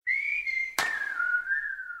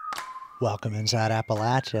Welcome inside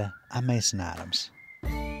Appalachia. I'm Mason Adams.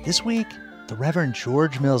 This week, the Reverend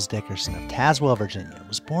George Mills Dickerson of Tazewell, Virginia,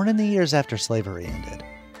 was born in the years after slavery ended.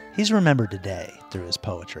 He's remembered today through his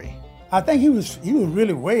poetry. I think he was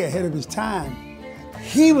really way ahead of his time.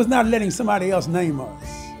 He was not letting somebody else name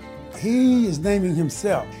us. He is naming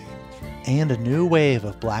himself. And a new wave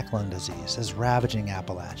of black lung disease is ravaging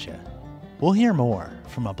Appalachia. We'll hear more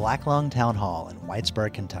from a black lung town hall in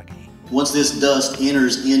Whitesburg, Kentucky. Once this dust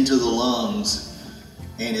enters into the lungs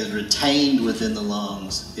and is retained within the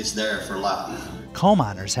lungs, it's there for life. Coal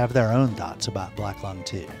miners have their own thoughts about black lung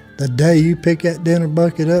too. The day you pick that dinner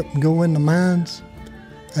bucket up and go in the mines,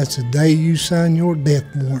 that's the day you sign your death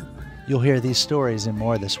warrant. You'll hear these stories and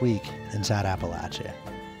more this week inside Appalachia.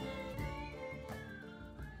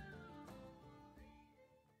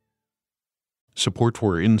 Support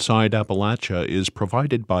for Inside Appalachia is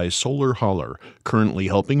provided by Solar Holler, currently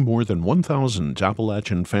helping more than 1,000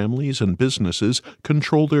 Appalachian families and businesses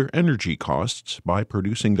control their energy costs by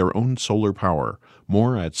producing their own solar power.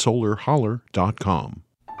 More at solarholler.com.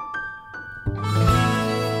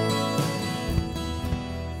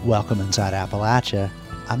 Welcome inside Appalachia.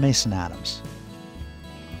 I'm Mason Adams.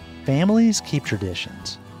 Families keep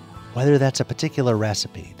traditions, whether that's a particular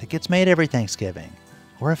recipe that gets made every Thanksgiving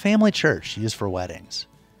or a family church used for weddings.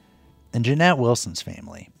 In Jeanette Wilson's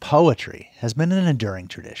family, poetry has been an enduring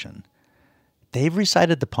tradition. They've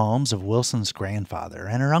recited the poems of Wilson's grandfather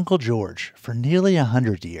and her Uncle George for nearly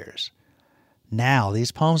 100 years. Now,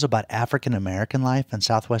 these poems about African American life in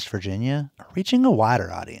Southwest Virginia are reaching a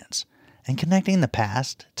wider audience and connecting the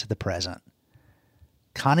past to the present.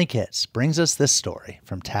 Connie Kitts brings us this story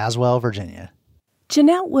from Tazewell, Virginia.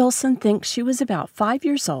 Jeanette Wilson thinks she was about 5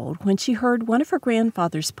 years old when she heard one of her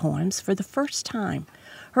grandfather's poems for the first time.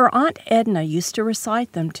 Her Aunt Edna used to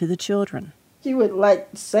recite them to the children. She would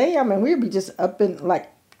say, we'd be just up and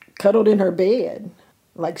cuddled in her bed,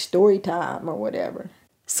 like story time or whatever.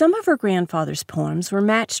 Some of her grandfather's poems were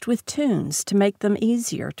matched with tunes to make them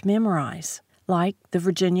easier to memorize, like the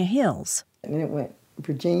Virginia Hills. And it went,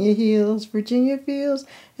 Virginia hills, Virginia fields,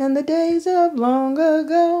 and the days of long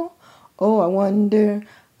ago. Oh, I wonder,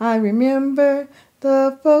 I remember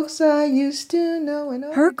the folks I used to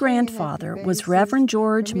know. Her grandfather was Reverend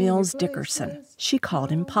George Mills Dickerson. She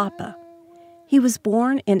called him Papa. He was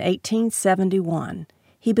born in 1871.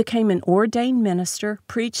 He became an ordained minister,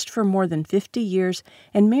 preached for more than 50 years,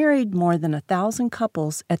 and married more than 1,000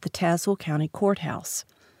 couples at the Tazewell County Courthouse.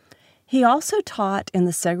 He also taught in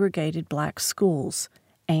the segregated black schools,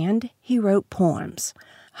 and he wrote poems,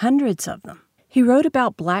 hundreds of them. He wrote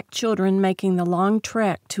about black children making the long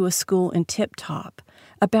trek to a school in Tip Top,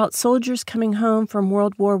 about soldiers coming home from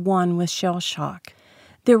World War I with shell shock.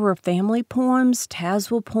 There were family poems,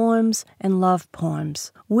 Tazewell poems, and love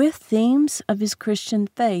poems, with themes of his Christian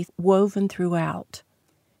faith woven throughout.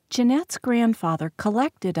 Jeanette's grandfather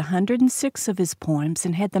collected 106 of his poems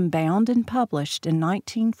and had them bound and published in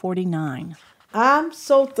 1949. I'm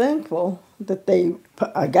so thankful that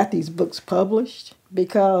I got these books published,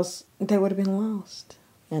 because they would have been lost.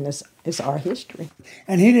 And it's our history.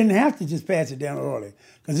 And he didn't have to just pass it down orally,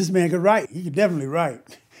 because this man could write. He could definitely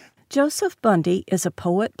write. Joseph Bundy is a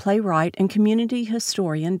poet, playwright, and community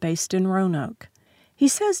historian based in Roanoke. He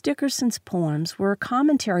says Dickerson's poems were a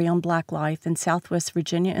commentary on black life in Southwest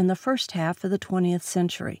Virginia in the first half of the 20th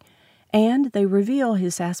century, and they reveal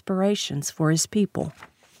his aspirations for his people.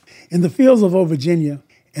 In the fields of old Virginia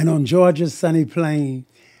and on Georgia's sunny plain,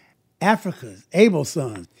 Africa's able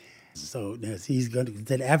sons. So he's going to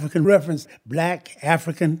say the African reference, black,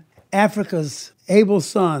 African. Africa's able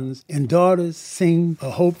sons and daughters sing a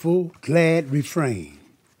hopeful, glad refrain.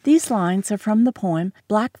 These lines are from the poem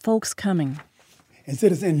Black Folks Coming.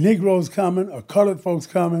 Instead of saying Negroes coming or colored folks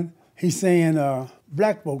coming, he's saying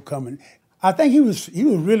black folk coming. I think he was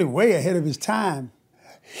really way ahead of his time.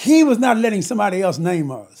 He was not letting somebody else name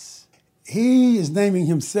us. He is naming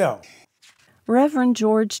himself. Reverend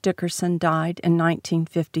George Dickerson died in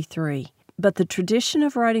 1953, but the tradition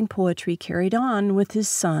of writing poetry carried on with his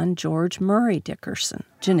son, George Murray Dickerson,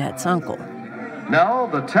 Jeanette's uncle. Now,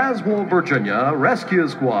 the Tazewell, Virginia Rescue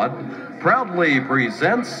Squad proudly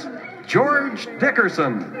presents George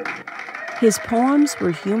Dickerson. His poems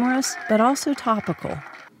were humorous, but also topical.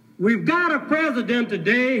 We've got a president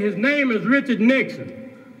today. His name is Richard Nixon.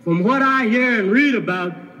 From what I hear and read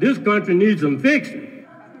about, this country needs some fixing.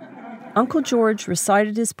 Uncle George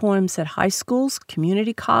recited his poems at high schools,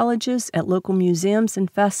 community colleges, at local museums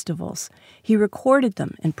and festivals. He recorded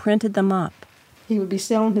them and printed them up. He would be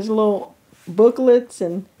selling his little booklets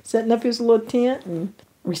and setting up his little tent and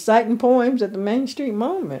reciting poems at the Main Street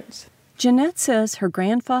Moments. Jeanette says her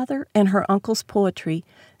grandfather and her uncle's poetry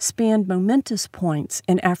spanned momentous points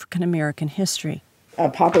in African American history.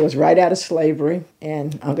 Papa was right out of slavery,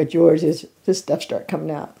 and Uncle George, his stuff started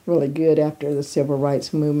coming out really good after the civil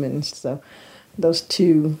rights movement. So those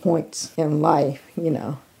 2 points in life,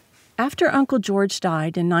 After Uncle George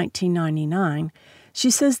died in 1999,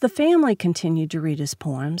 she says the family continued to read his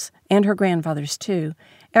poems, and her grandfather's too,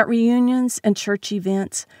 at reunions and church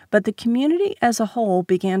events, but the community as a whole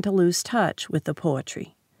began to lose touch with the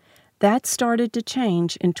poetry. That started to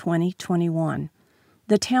change in 2021.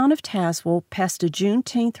 The town of Tazewell passed a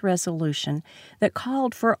Juneteenth resolution that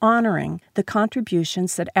called for honoring the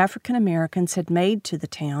contributions that African Americans had made to the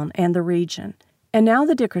town and the region. And now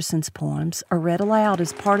the Dickersons' poems are read aloud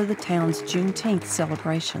as part of the town's Juneteenth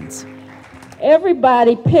celebrations.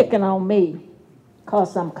 Everybody picking on me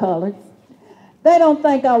 'cause I'm colored. They don't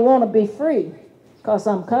think I want to be free 'cause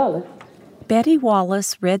I'm colored. Betty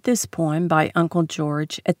Wallace read this poem by Uncle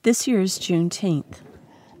George at this year's Juneteenth.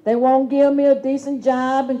 They won't give me a decent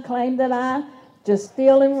job and claim that I just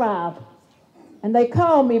steal and rob. And they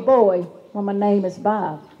call me boy when my name is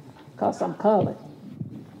Bob 'cause I'm colored.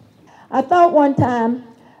 I thought one time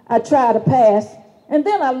I'd try to pass, and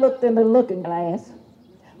then I looked in the looking glass.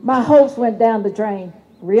 My hopes went down the drain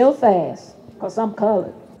real fast 'cause I'm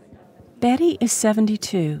colored. Betty is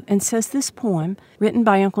 72 and says this poem, written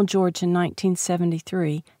by Uncle George in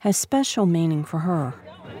 1973, has special meaning for her.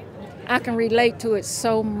 I can relate to it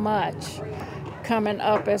so much coming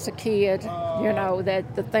up as a kid, that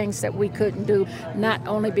the things that we couldn't do, not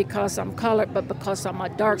only because I'm colored, but because I'm a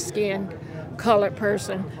dark-skinned colored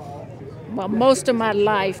person. Well, most of my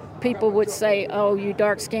life, people would say, oh, you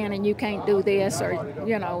dark-skinned and you can't do this, or,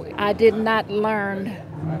 I did not learn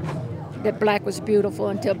that black was beautiful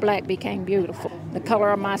until black became beautiful. The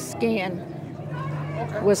color of my skin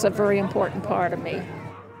was a very important part of me.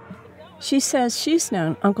 She says she's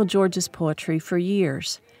known Uncle George's poetry for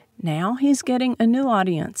years. Now he's getting a new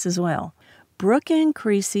audience as well. Brooke Ann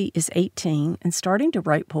Creasy is 18 and starting to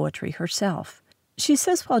write poetry herself. She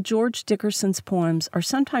says while George Dickerson's poems are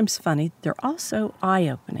sometimes funny, they're also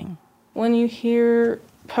eye-opening. When you hear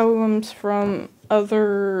poems from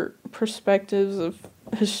other perspectives of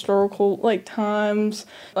historical times,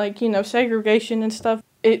 segregation and stuff,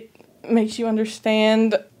 it makes you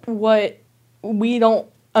understand what we don't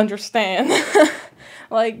understand.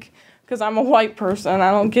 Because I'm a white person,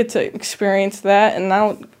 I don't get to experience that, and I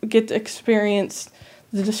don't get to experience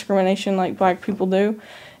the discrimination like black people do.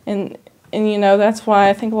 And that's why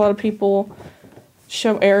I think a lot of people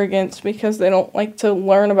show arrogance, because they don't like to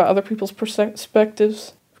learn about other people's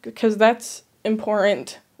perspectives, because that's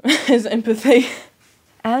important, is empathy.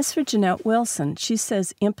 As for Jeanette Wilson, she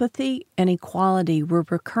says empathy and equality were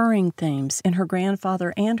recurring themes in her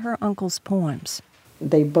grandfather and her uncle's poems.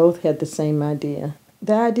 They both had the same idea.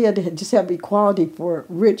 The idea to just have equality for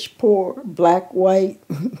rich, poor, black, white,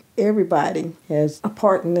 everybody has a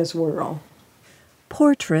part in this world.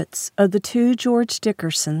 Portraits of the 2 George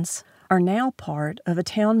Dickersons are now part of a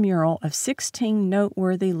town mural of 16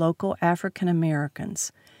 noteworthy local African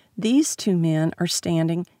Americans. These 2 men are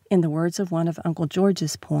standing, in the words of one of Uncle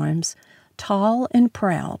George's poems, tall and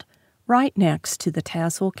proud, right next to the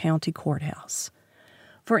Tazewell County Courthouse.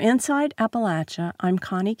 For Inside Appalachia, I'm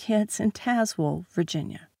Connie Kitts in Tazewell,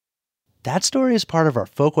 Virginia. That story is part of our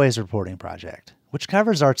Folkways reporting project, which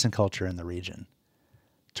covers arts and culture in the region.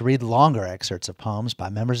 To read longer excerpts of poems by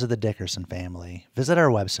members of the Dickerson family, visit our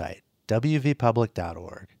website,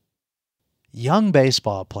 wvpublic.org. Young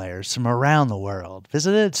baseball players from around the world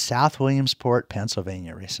visited South Williamsport,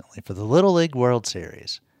 Pennsylvania recently for the Little League World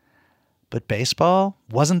Series. But baseball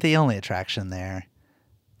wasn't the only attraction there.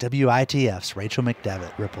 WITF's Rachel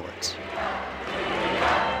McDevitt reports.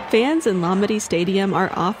 Fans in Lombardy Stadium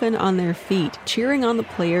are often on their feet, cheering on the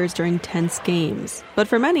players during tense games. But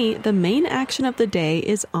for many, the main action of the day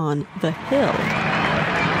is on the hill.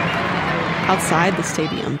 Outside the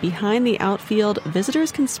stadium, behind the outfield,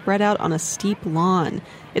 visitors can spread out on a steep lawn.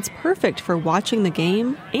 It's perfect for watching the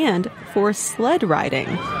game and for sled riding.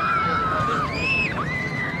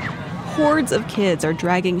 Hordes of kids are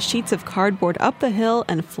dragging sheets of cardboard up the hill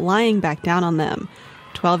and flying back down on them.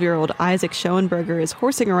 12-year-old Isaac Schoenberger is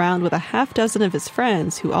horsing around with a half dozen of his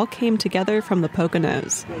friends who all came together from the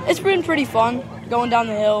Poconos. It's been pretty fun going down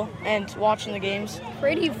the hill and watching the games.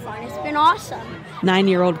 Pretty fun. It's been awesome.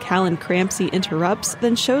 9-year-old Callan Crampsey interrupts,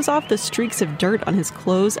 then shows off the streaks of dirt on his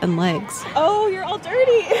clothes and legs. Oh, you're all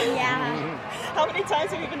dirty. Yeah. How many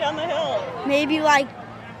times have you been down the hill? Maybe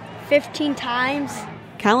 15 times.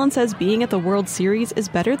 Callan says being at the World Series is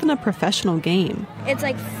better than a professional game. It's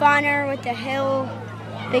funner with the hill,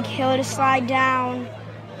 big hill to slide down.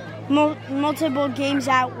 multiple games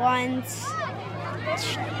at once.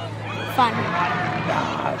 Fun.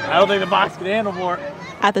 I don't think the box can handle more.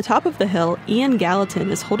 At the top of the hill, Ian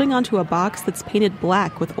Gallatin is holding onto a box that's painted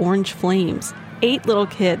black with orange flames. 8 little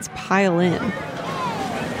kids pile in.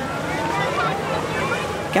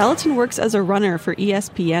 Gallatin works as a runner for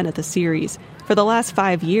ESPN at the series. For the last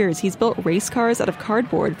 5 years, he's built race cars out of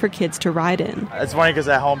cardboard for kids to ride in. It's funny because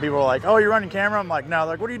at home people are like, oh, you're running camera? I'm like, no.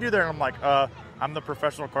 They're like, what do you do there? And I'm like, I'm the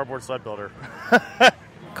professional cardboard sled builder.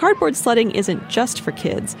 Cardboard sledding isn't just for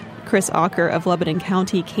kids. Chris Ocker of Lebanon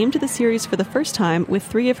County came to the series for the first time with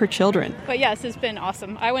 3 of her children. But yes, it's been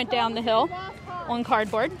awesome. I went down the hill on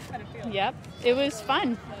cardboard. Yep, it was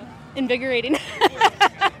fun, invigorating.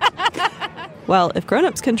 Well, if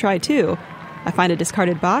grown-ups can try too, I find a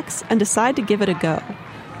discarded box and decide to give it a go.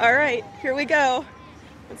 All right, here we go.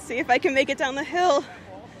 Let's see if I can make it down the hill.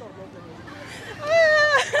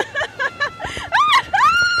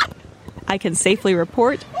 I can safely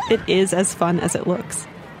report it is as fun as it looks.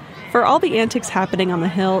 For all the antics happening on the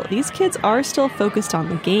hill, these kids are still focused on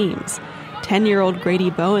the games. 10-year-old Grady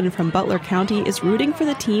Bowen from Butler County is rooting for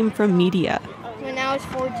the team from media. When I was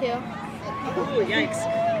 4-2. Oh,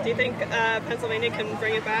 yikes. Do you think Pennsylvania can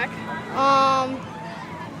bring it back?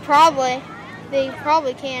 Probably. They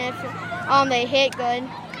probably can if they hit good,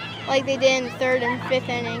 like they did in the 3rd and 5th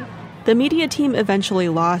inning. The media team eventually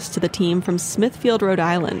lost to the team from Smithfield, Rhode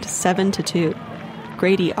Island, 7-2.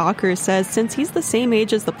 Grady Ocker says since he's the same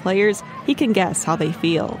age as the players, he can guess how they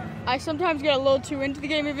feel. I sometimes get a little too into the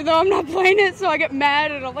game even though I'm not playing it, so I get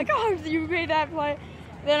mad and I'm like, oh, you made that play.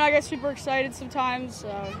 Then I get super excited sometimes.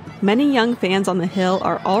 So. Many young fans on the Hill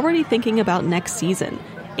are already thinking about next season.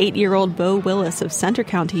 8-year-old Bo Willis of Center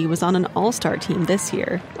County was on an all-star team this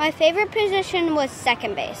year. My favorite position was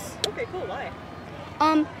second base. Okay, cool.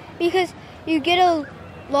 Why? Because you get a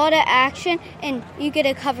lot of action and you get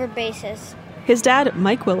to cover bases. His dad,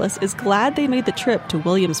 Mike Willis, is glad they made the trip to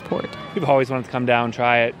Williamsport. We've always wanted to come down and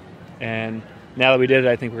try it, and now that we did it,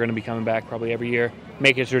 I think we're going to be coming back probably every year,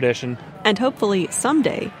 make it a tradition. And hopefully,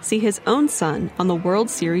 someday, see his own son on the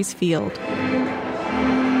World Series field.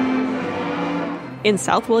 In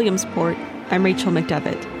South Williamsport, I'm Rachel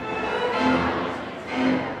McDevitt.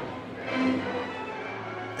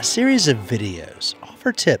 A series of videos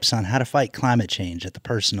offer tips on how to fight climate change at the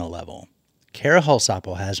personal level. Kara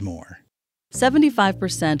Hulsapple has more.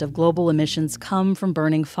 75% of global emissions come from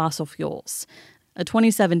burning fossil fuels. A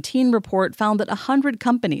 2017 report found that 100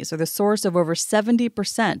 companies are the source of over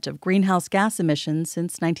 70% of greenhouse gas emissions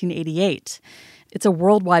since 1988. It's a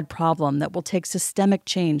worldwide problem that will take systemic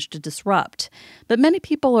change to disrupt, but many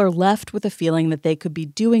people are left with a feeling that they could be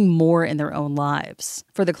doing more in their own lives.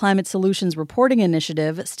 For the Climate Solutions Reporting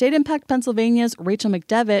Initiative, State Impact Pennsylvania's Rachel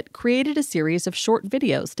McDevitt created a series of short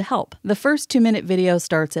videos to help. The first 2-minute video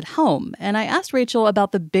starts at home, and I asked Rachel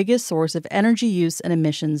about the biggest source of energy use and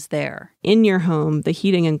emissions there. In your home, the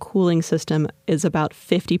heating and cooling system is about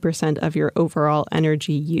 50% of your overall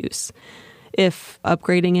energy use. If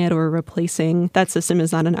upgrading it or replacing that system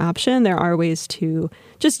is not an option, there are ways to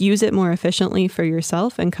just use it more efficiently for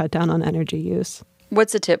yourself and cut down on energy use.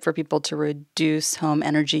 What's a tip for people to reduce home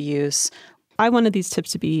energy use? I wanted these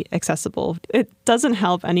tips to be accessible. It doesn't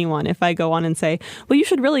help anyone if I go on and say, well, you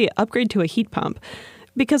should really upgrade to a heat pump.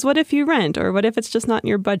 Because what if you rent, or what if it's just not in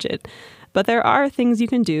your budget? But there are things you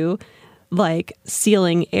can do, like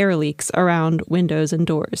sealing air leaks around windows and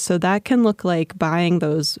doors. So that can look like buying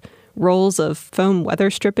those rolls of foam weather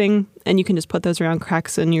stripping, and you can just put those around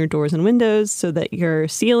cracks in your doors and windows so that your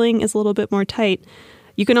ceiling is a little bit more tight.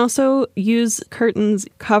 You can also use curtains,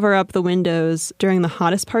 cover up the windows during the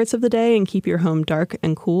hottest parts of the day and keep your home dark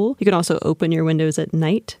and cool. You can also open your windows at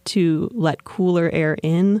night to let cooler air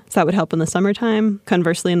in. So that would help in the summertime.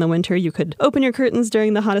 Conversely, in the winter, you could open your curtains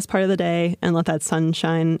during the hottest part of the day and let that sun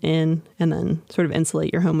shine in, and then sort of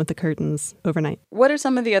insulate your home with the curtains overnight. What are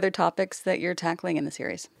some of the other topics that you're tackling in the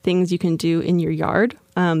series? Things you can do in your yard.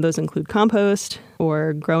 Those include compost,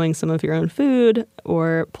 or growing some of your own food,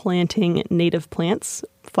 or planting native plants,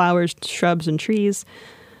 flowers, shrubs, and trees.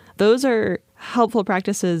 Those are helpful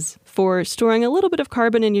practices for storing a little bit of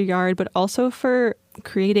carbon in your yard, but also for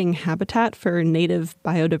creating habitat for native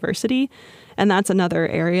biodiversity. And that's another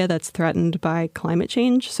area that's threatened by climate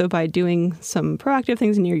change. So by doing some proactive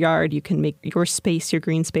things in your yard, you can make your space, your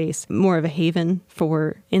green space, more of a haven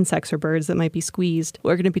for insects or birds that might be squeezed.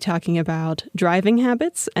 We're going to be talking about driving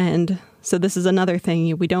habits. And so this is another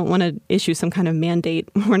thing. We don't want to issue some kind of mandate.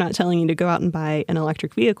 We're not telling you to go out and buy an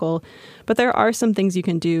electric vehicle. But there are some things you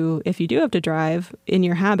can do if you do have to drive in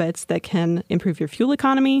your habits that can improve your fuel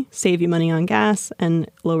economy, save you money on gas,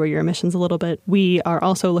 and lower your emissions a little bit. We are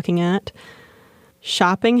also looking at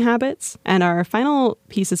shopping habits. And our final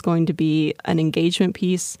piece is going to be an engagement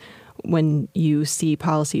piece. When you see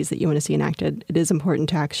policies that you want to see enacted, it is important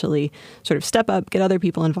to actually sort of step up, get other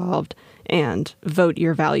people involved, and vote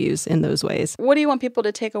your values in those ways. What do you want people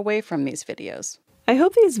to take away from these videos? I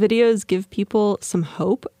hope these videos give people some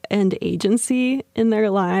hope and agency in their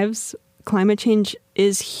lives. Climate change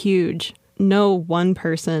is huge. No one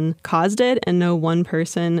person caused it, and no one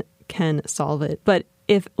person can solve it. But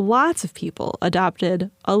if lots of people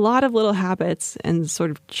adopted a lot of little habits and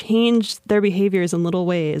sort of changed their behaviors in little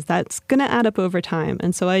ways, that's going to add up over time.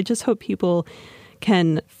 And so I just hope people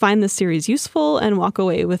can find this series useful and walk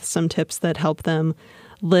away with some tips that help them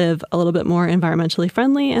live a little bit more environmentally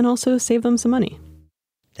friendly and also save them some money.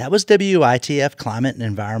 That was WITF climate and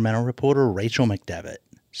environmental reporter Rachel McDevitt,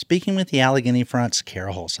 speaking with the Allegheny Front's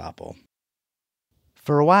Kara Holsopple.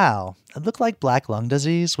 For a while, it looked like black lung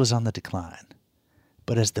disease was on the decline.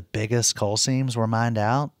 But as the biggest coal seams were mined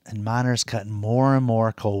out and miners cut more and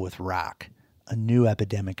more coal with rock, a new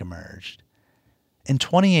epidemic emerged. In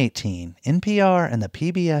 2018, NPR and the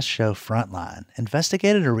PBS show Frontline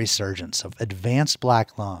investigated a resurgence of advanced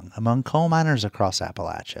black lung among coal miners across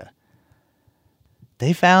Appalachia.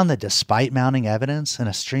 They found that despite mounting evidence and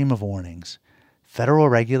a stream of warnings, federal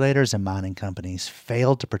regulators and mining companies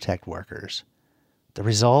failed to protect workers. The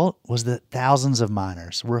result was that thousands of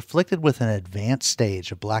miners were afflicted with an advanced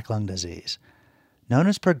stage of black lung disease, known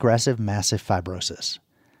as progressive massive fibrosis.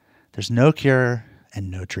 There's no cure and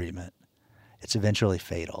no treatment. It's eventually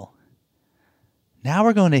fatal. Now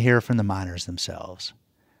we're going to hear from the miners themselves.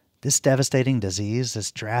 This devastating disease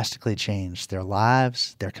has drastically changed their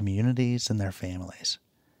lives, their communities, and their families.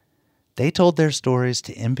 They told their stories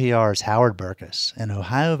to NPR's Howard Burkus and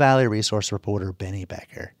Ohio Valley Resource reporter Benny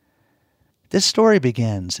Becker. This story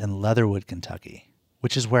begins in Leatherwood, Kentucky,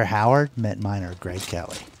 which is where Howard met miner Greg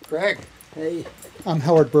Kelly. Greg. Hey. I'm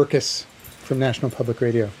Howard Burkus from National Public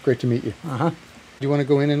Radio. Great to meet you. Uh-huh. Do you want to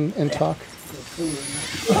go in and talk?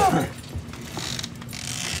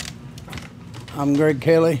 I'm Greg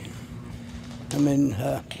Kelly. I'm in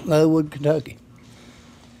Leatherwood, Kentucky.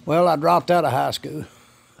 Well, I dropped out of high school.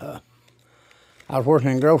 I was working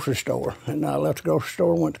in a grocery store, and I left the grocery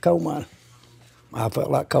store and went to coal mining. I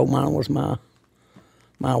felt like coal mining was my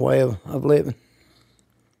way of living.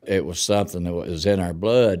 It was something that was in our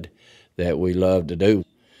blood that we loved to do.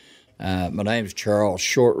 My name's Charles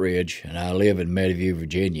Shortridge, and I live in Meadowview,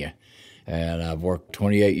 Virginia, and I've worked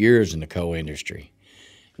 28 years in the coal industry.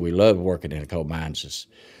 We loved working in the coal mines.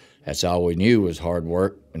 That's all we knew was hard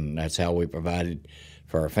work, and that's how we provided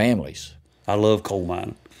for our families. I love coal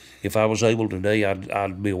mining. If I was able today,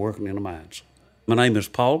 I'd be working in the mines. My name is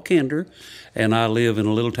Paul Kinder, and I live in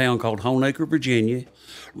a little town called Honaker, Virginia.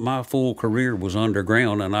 My full career was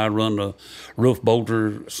underground, and I run a roof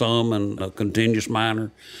bolter some and a continuous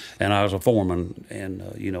miner, and I was a foreman, and,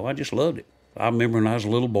 I just loved it. I remember when I was a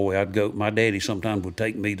little boy, my daddy sometimes would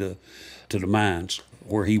take me to the mines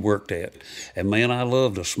where he worked at, and, man, I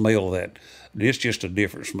loved the smell of that. It's just a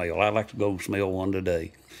different smell. I like to go smell one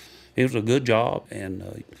today. It was a good job,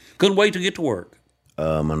 and couldn't wait to get to work.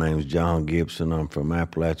 My name's John Gibson. I'm from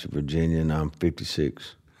Appalachia, Virginia, and I'm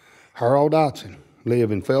 56. Harold Dotson,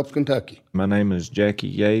 live in Phelps, Kentucky. My name is Jackie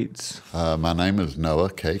Yates. My name is Noah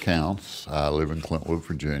K. Counts. I live in Clintwood,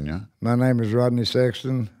 Virginia. My name is Rodney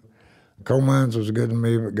Sexton. Coal mines was good to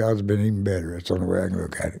me, but God's been even better. That's the only way I can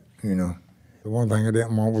look at it, The one thing I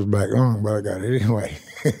didn't want was black lung, but I got it anyway.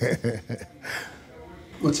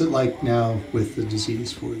 What's it like now with the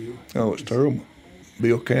disease for you? Oh, it's terrible.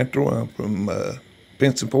 Bill Cantor, I'm from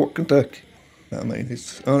Pinson Fork, Kentucky. I mean,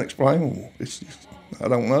 it's unexplainable. It's just, I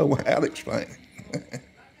don't know how to explain it.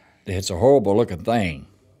 It's a horrible looking thing.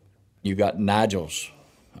 You got nodules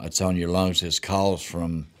that's on your lungs. It's caused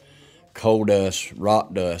from coal dust,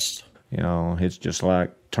 rock dust. It's just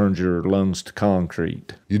like turns your lungs to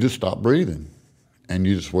concrete. You just stop breathing, and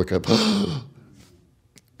you just wake up,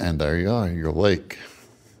 and there you are, you're awake.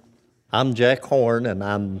 I'm Jack Horn, and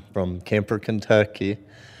I'm from Kemper, Kentucky.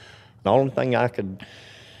 The only thing I could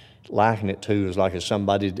liken it to is like if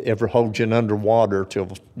somebody ever holds you underwater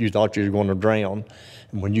till you thought you were going to drown.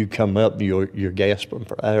 And when you come up, you're gasping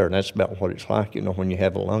for air, and that's about what it's like, when you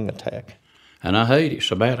have a lung attack. And I hate it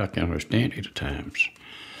so bad I can understand it at times.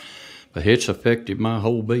 But it's affected my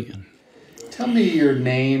whole being. Tell me your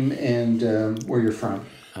name and where you're from.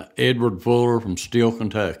 Edward Fuller from Steele,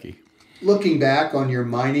 Kentucky. Looking back on your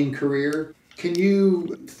mining career, can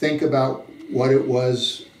you think about what it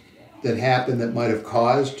was that happened that might have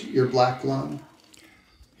caused your black lung?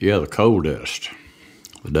 Yeah, the coal dust.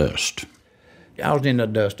 The dust. I was in the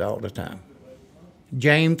dust all the time.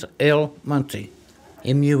 James L. Muncy,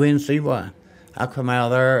 M-U-N-C-Y. I come out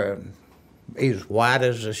of there and he's as white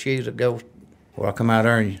as a sheet of ghost. Well, I come out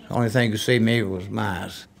there and the only thing you see me was my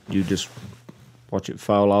eyes. You just watch it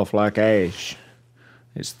fall off like ash.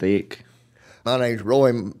 It's thick. My name's Roy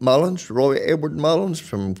Edward Mullins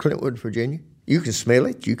from Clintwood, Virginia. You can smell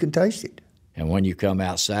it, you can taste it. And when you come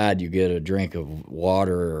outside, you get a drink of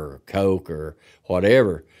water or Coke or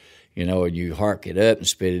whatever, you know, and you hark it up and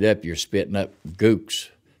spit it up, you're spitting up gooks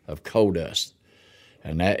of coal dust.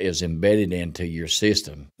 And that is embedded into your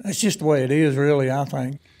system. That's just the way it is, really, I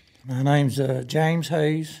think. My name's James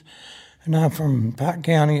Hayes, and I'm from Pike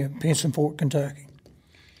County at Pinson Fork, Kentucky.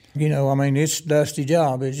 You know, I mean, it's a dusty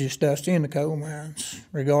job. It's just dusty in the coal mines,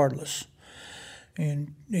 regardless.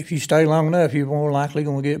 And if you stay long enough, you're more likely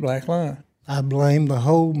going to get black lung. I blame the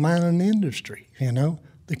whole mining industry, you know,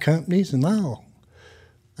 the companies and all.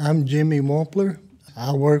 I'm Jimmy Wampler.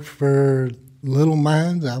 I work for little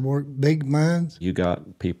mines. I work big mines. You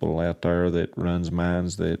got people out there that runs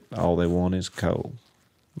mines that all they want is coal.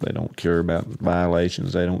 They don't care about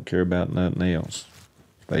violations. They don't care about nothing else.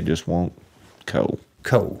 They just want coal.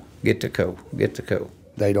 Coal. Get the coal. Get the coal.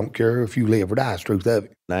 They don't care if you live or die, it's the truth of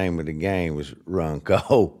it. The name of the game was run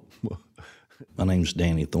coal. My name's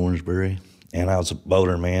Danny Thornsbury, and I was a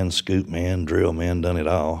boulder man, scoop man, drill man, done it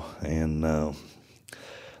all. And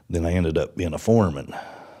then I ended up being a foreman.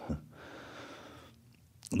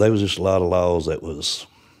 There was just a lot of laws that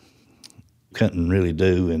couldn't really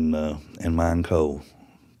do in mine coal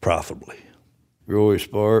profitably. Roy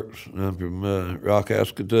Sparks, I'm from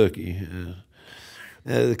Rockhouse, Kentucky.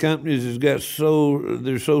 The companies they're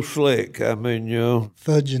so slick. I mean, you know.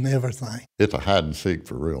 Fudging everything. It's a hide and seek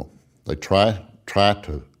for real. They try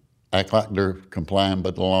to act like they're complying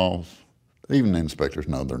with the laws. Even the inspectors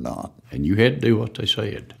know they're not. And you had to do what they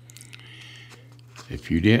said. If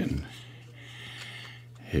you didn't,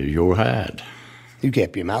 it's your hide. You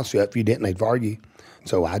kept your mouth shut. If you didn't, they'd fire you.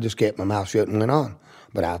 So I just kept my mouth shut and went on.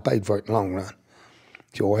 But I paid for it in the long run.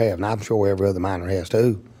 Sure have, and I'm sure every other miner has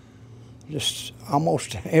too. Just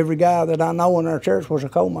almost every guy that I know in our church was a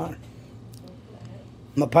coal miner.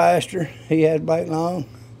 My pastor, he has black lung.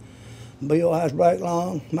 Bill has black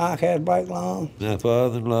lung. Mike has black lung. My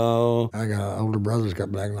father-in-law. I got older brothers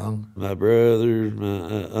got black lung. My brothers,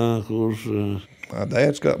 my uncles. My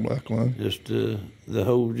dad's got black lung. Just the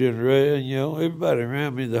whole generation, you know, everybody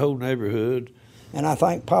around me, the whole neighborhood. And I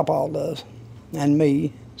think Papa does, and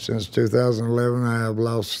me. Since 2011, I have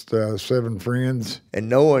lost 7 friends. And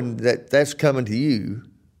knowing that that's coming to you,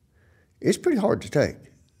 it's pretty hard to take.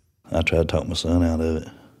 I tried to talk my son out of it.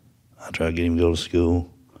 I tried to get him to go to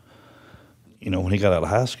school. You know, when he got out of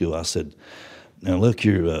high school, I said, now look,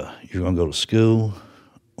 you're going to go to school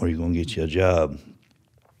or you're going to get you a job.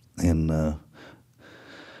 And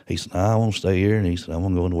he said, I won't stay here. And he said, I'm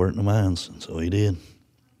going to go into work in the mines. And so he did.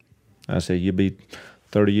 I said, you'll be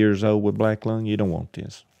 30 years old with black lung, you don't want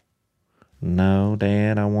this. No,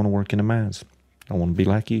 Dad, I want to work in the mines. I want to be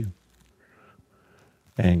like you.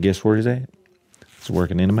 And guess where he's at? He's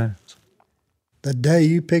working in the mines. The day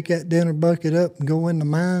you pick that dinner bucket up and go in the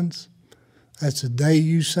mines, that's the day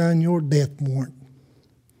you sign your death warrant.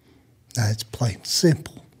 That's plain and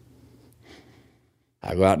simple.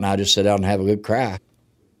 I go out and I just sit down and have a good cry.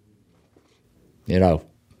 You know,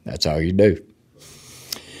 that's all you do.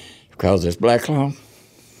 Because this black lung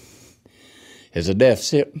is a death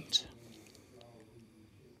sentence.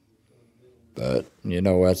 But, you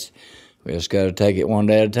know, we just got to take it one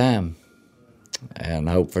day at a time and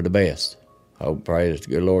hope for the best. Hope, pray that the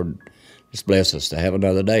good Lord just bless us to have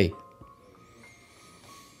another day.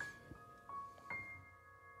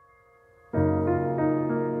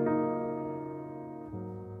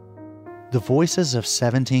 The voices of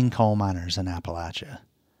 17 coal miners in Appalachia,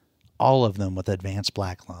 all of them with advanced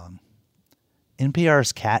black lung.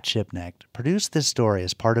 NPR's Kat Shipknecht produced this story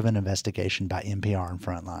as part of an investigation by NPR and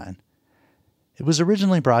Frontline. It was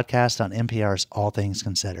originally broadcast on NPR's All Things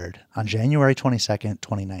Considered on January 22,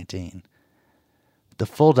 2019. The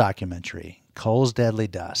full documentary, Coal's Deadly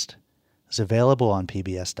Dust, is available on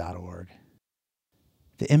pbs.org.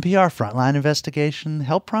 The NPR Frontline investigation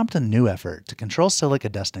helped prompt a new effort to control silica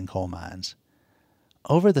dust in coal mines.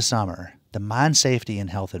 Over the summer, the Mine Safety and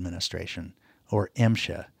Health Administration, or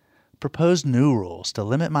MSHA, proposed new rules to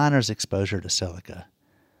limit miners' exposure to silica.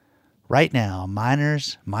 Right now,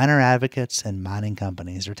 miners, miner advocates, and mining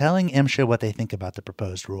companies are telling MSHA what they think about the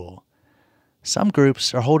proposed rule. Some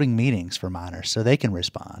groups are holding meetings for miners so they can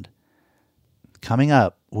respond. Coming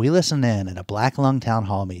up, we listen in at a Black Lung Town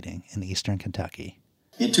Hall meeting in eastern Kentucky.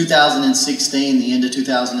 In 2016, the end of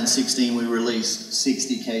 2016, we released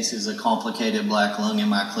 60 cases of complicated black lung in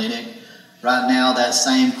my clinic. Right now, that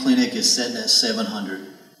same clinic is sitting at 700.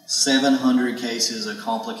 700 cases of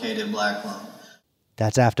complicated black lung.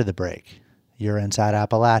 That's after the break. You're inside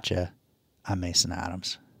Appalachia. I'm Mason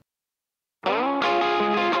Adams.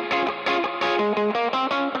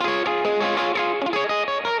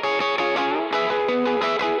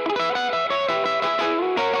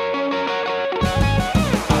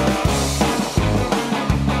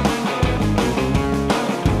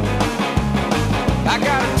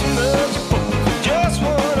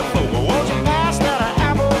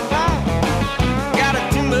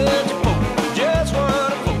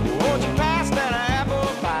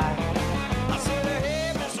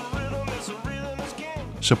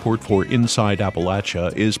 Support for Inside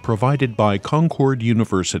Appalachia is provided by Concord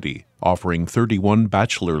University, offering 31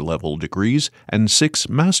 bachelor-level degrees and 6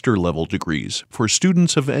 master-level degrees for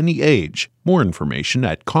students of any age. More information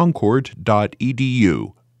at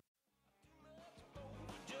concord.edu.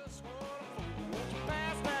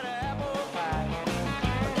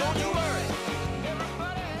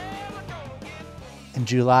 In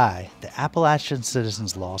July, the Appalachian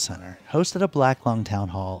Citizens Law Center hosted a Black Lung Town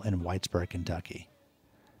Hall in Whitesburg, Kentucky.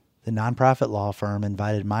 The nonprofit law firm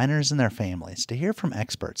invited miners and their families to hear from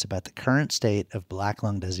experts about the current state of black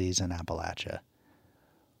lung disease in Appalachia.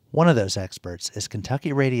 One of those experts is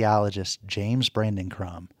Kentucky radiologist James Brandon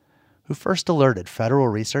Crum, who first alerted federal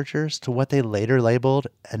researchers to what they later labeled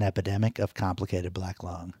an epidemic of complicated black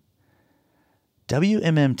lung.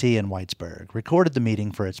 WMMT in Whitesburg recorded the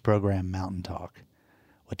meeting for its program Mountain Talk.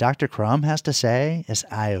 What Dr. Crum has to say is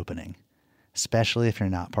eye-opening, especially if you're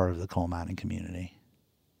not part of the coal mining community.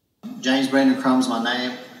 James Brandon Crum's my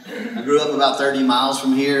name. I grew up about 30 miles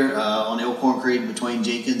from here on Elkhorn Creek between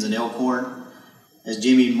Jenkins and Elkhorn. As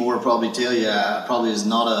Jimmy Moore probably tell you, I probably is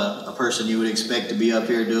not a person you would expect to be up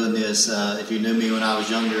here doing this. If you knew me when I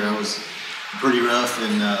was younger, I was pretty rough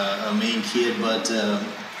and a mean kid, but the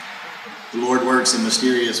Lord works in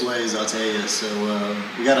mysterious ways, I'll tell you. So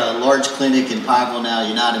we got a large clinic in Pikeville now,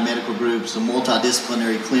 United Medical Group, it's a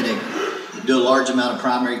multidisciplinary clinic. We do a large amount of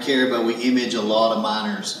primary care, but we image a lot of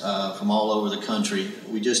miners from all over the country.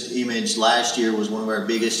 We just imaged, last year was one of our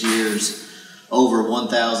biggest years, over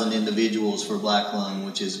 1,000 individuals for black lung,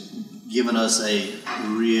 which has given us a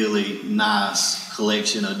really nice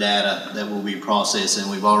collection of data that we'll be processing.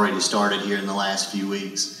 We've already started here in the last few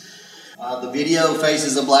weeks. The video,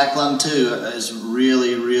 Faces of Black Lung 2, is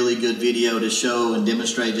really, really good video to show and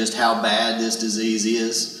demonstrate just how bad this disease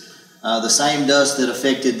is. The same dust that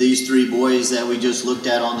affected these 3 boys that we just looked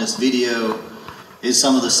at on this video is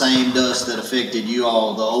some of the same dust that affected you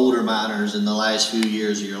all, the older miners, in the last few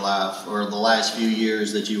years of your life, or the last few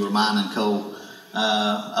years that you were mining coal.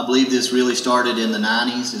 I believe this really started in the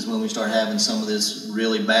 90s is when we started having some of this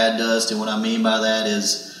really bad dust, and what I mean by that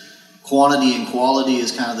is quantity and quality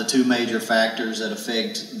is kind of the 2 major factors that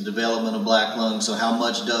affect the development of black lung. So how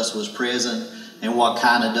much dust was present and what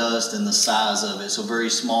kind of dust and the size of it. So very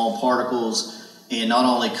small particles, and not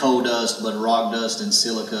only coal dust, but rock dust and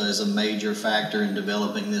silica is a major factor in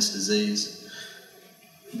developing this disease.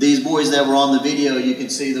 These boys that were on the video, you can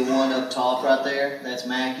see the one up top right there, that's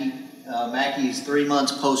Mackie. Mackie's 3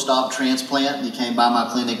 months post-op transplant. He came by my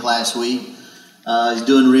clinic last week. He's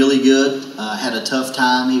doing really good. Had a tough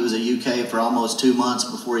time. He was at UK for almost 2 months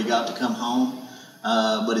before he got to come home.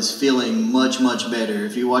 But is feeling much, much better.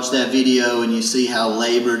 If you watch that video and you see how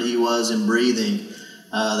labored he was in breathing,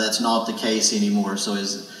 that's not the case anymore. So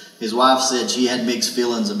his wife said she had mixed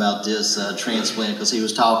feelings about this transplant because he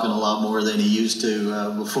was talking a lot more than he used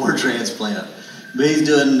to before transplant. But he's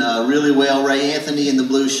doing really well. Ray Anthony in the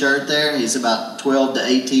blue shirt there, he's about 12 to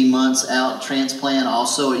 18 months out transplant,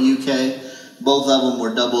 also at UK. Both of them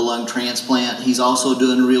were double lung transplant. He's also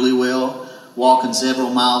doing really well, walking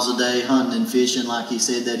several miles a day, hunting and fishing like he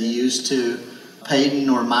said that he used to. Peyton,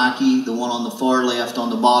 or Mikey, the one on the far left on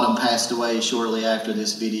the bottom, passed away shortly after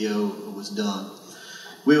this video was done.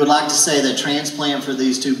 We would like to say that transplant for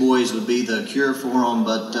these 2 boys would be the cure for them,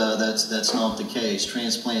 but that's not the case.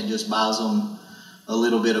 Transplant just buys them a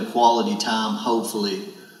little bit of quality time, hopefully,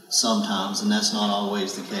 sometimes, and that's not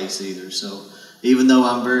always the case either. So even though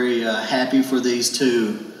I'm very happy for these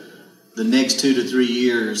 2, the next 2 to 3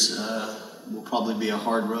 years will probably be a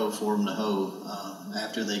hard road for them to hoe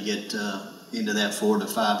after they get into that 4 to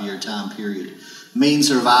 5 year time period. Mean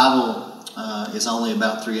survival is only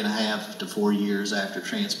about 3.5 to 4 years after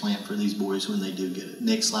transplant for these boys when they do get it.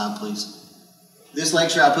 Next slide, please. This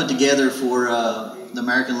lecture I put together for the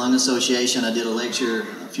American Lung Association. I did a lecture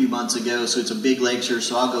a few months ago, so it's a big lecture,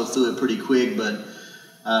 so I'll go through it pretty quick, but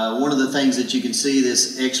one of the things that you can see,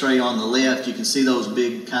 this x-ray on the left, you can see those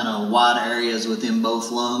big kind of wide areas within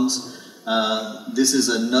both lungs. This is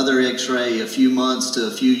another x-ray a few months to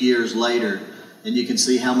a few years later, And you can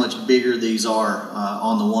see how much bigger these are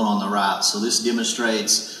on the one on the right. So this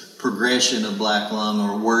demonstrates progression of black lung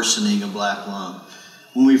or worsening of black lung.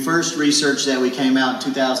 When we first researched that, we came out in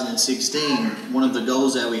 2016. One of the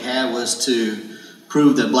goals that we had was to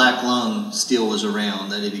prove that black lung still was around,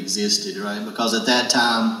 that it existed, right? Because at that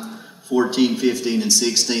time, 14, 15, and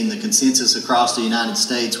 16, the consensus across the United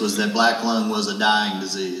States was that black lung was a dying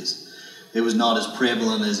disease. It was not as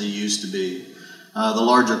prevalent as it used to be. The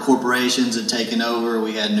larger corporations had taken over.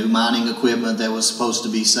 We had new mining equipment that was supposed to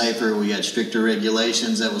be safer. We had stricter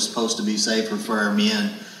regulations that was supposed to be safer for our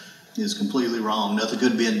men. It was completely wrong. Nothing could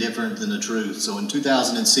have been different than the truth. So in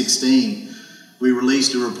 2016, we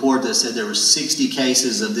released a report that said there were 60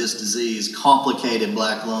 cases of this disease, complicated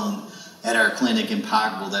black lung, at our clinic in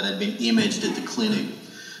Pikeville that had been imaged at the clinic.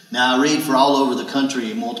 Now, I read for all over the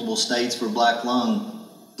country in multiple states for black lung,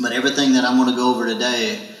 but everything that I'm going to go over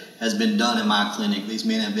today has been done in my clinic. These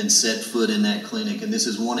men have been set foot in that clinic, and this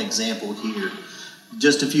is one example here.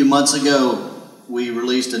 Just a few months ago, we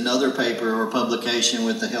released another paper or publication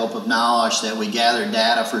with the help of NIOSH that we gathered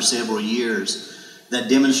data for several years that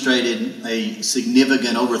demonstrated a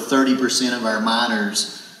significant, over 30% of our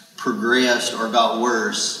miners progressed or got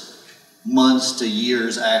worse months to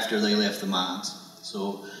years after they left the mines.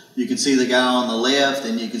 So you can see the guy on the left,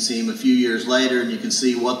 and you can see him a few years later, and you can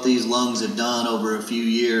see what these lungs have done over a few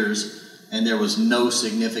years, and there was no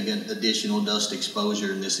significant additional dust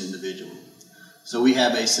exposure in this individual. So we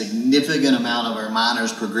have a significant amount of our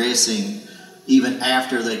miners progressing even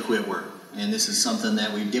after they quit work. And this is something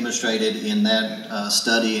that we've demonstrated in that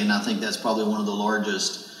study, and I think that's probably one of the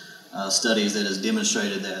largest studies that has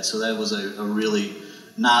demonstrated that. So that was a really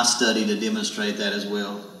nice study to demonstrate that as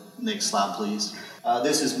well. Next slide, please.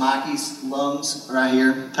 This is Mikey's lungs right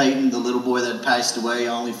here. Peyton, the little boy that passed away,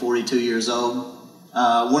 only 42 years old.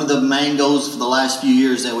 One of the main goals for the last few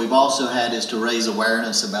years that we've also had is to raise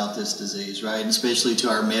awareness about this disease, right? And especially to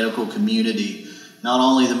our medical community. Not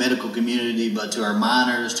only the medical community, but to our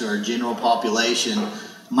miners, to our general population.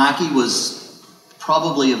 Mikey was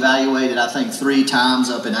probably evaluated, I think, 3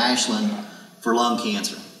 times up in Ashland for lung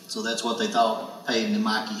cancer. So that's what they thought Peyton and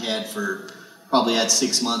Mikey had probably had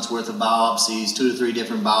 6 months worth of biopsies, 2 to 3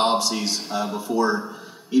 different biopsies before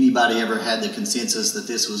anybody ever had the consensus that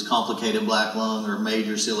this was complicated black lung or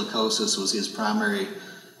major silicosis was his primary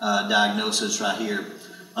diagnosis right here.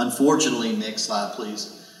 Unfortunately, next slide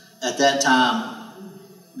please, at that time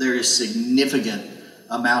there is significant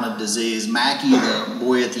amount of disease. Mackie, the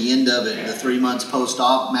boy at the end of it, the 3 months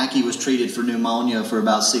post-op, Mackie was treated for pneumonia for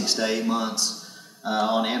about 6 to 8 months.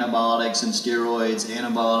 On antibiotics and steroids,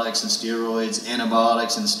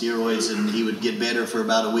 and he would get better for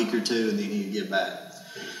about a week or 2, and then he'd get back.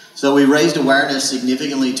 So we raised awareness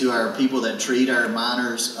significantly to our people that treat our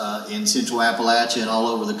miners in Central Appalachia and all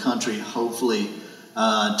over the country, hopefully,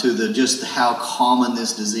 to just how common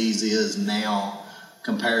this disease is now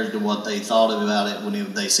compared to what they thought about it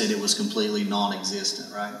when they said it was completely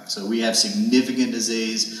non-existent, right? So we have significant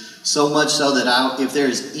disease, so much so that if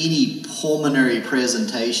there's any pulmonary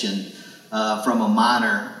presentation from a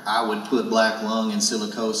miner, I would put black lung and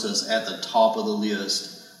silicosis at the top of the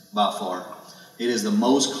list by far. It is the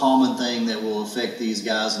most common thing that will affect these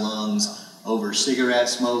guys' lungs over cigarette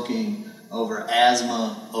smoking, over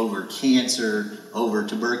asthma, over cancer, over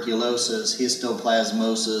tuberculosis,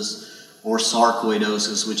 histoplasmosis, or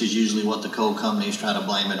sarcoidosis, which is usually what the coal companies try to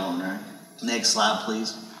blame it on, right? Next slide,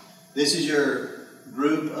 please. This is your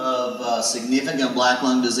group of significant black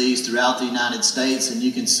lung disease throughout the United States, and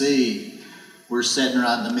you can see we're sitting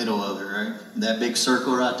right in the middle of it, right? That big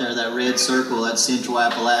circle right there, that red circle, that's Central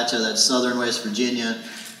Appalachia, that's southern West Virginia,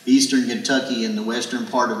 eastern Kentucky, and the western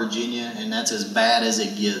part of Virginia, and that's as bad as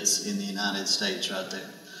it gets in the United States right there.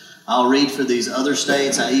 I'll read for these other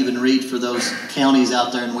states. I even read for those counties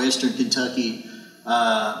out there in western Kentucky,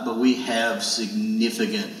 but we have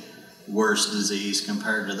significant worse disease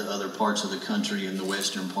compared to the other parts of the country in the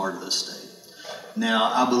western part of the state.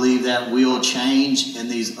 Now, I believe that will change, and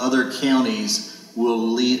these other counties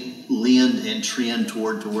will lend and trend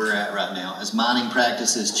toward to where we're at right now. As mining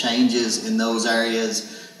practices changes in those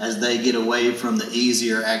areas, as they get away from the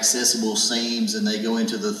easier accessible seams and they go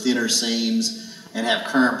into the thinner seams, and have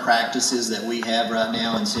current practices that we have right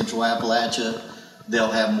now in Central Appalachia,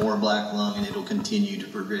 they'll have more black lung, and it'll continue to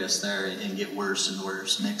progress there and get worse and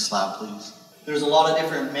worse. Next slide, please. There's a lot of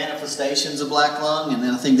different manifestations of black lung, and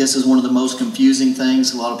I think this is one of the most confusing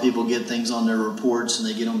things. A lot of people get things on their reports, and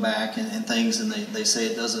they get them back and things, and they say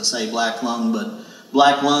it doesn't say black lung, but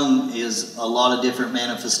black lung is a lot of different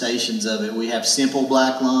manifestations of it. We have simple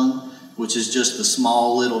black lung, which is just the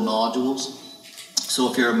small little nodules. So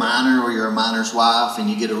if you're a miner or you're a miner's wife and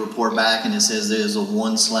you get a report back and it says there's a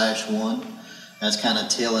 1/1, that's kind of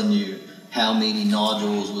telling you how many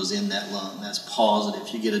nodules was in that lung. That's positive.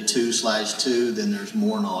 If you get a 2/2, then there's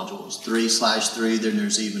more nodules. 3/3, then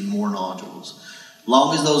there's even more nodules.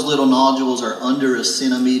 Long as those little nodules are under a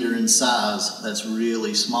centimeter in size, that's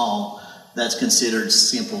really small, that's considered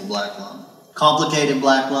simple black lung. Complicated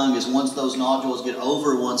black lung is once those nodules get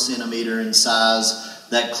over 1 centimeter in size,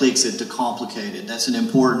 that clicks it to complicated. That's an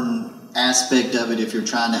important aspect of it if you're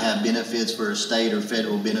trying to have benefits for a state or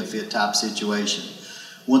federal benefit type situation.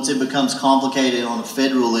 Once it becomes complicated on a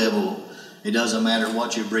federal level, it doesn't matter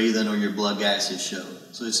what you're breathing or your blood gases show.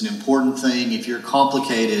 So it's an important thing if you're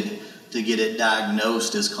complicated to get it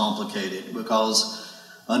diagnosed as complicated, because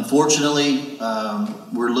unfortunately,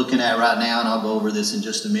 we're looking at right now, and I'll go over this in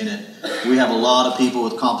just a minute, we have a lot of people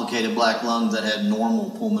with complicated black lungs that had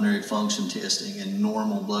normal pulmonary function testing and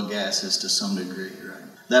normal blood gases to some degree, right?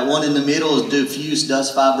 That one in the middle is diffuse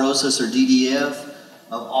dust fibrosis, or DDF.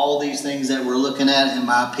 Of all these things that we're looking at, in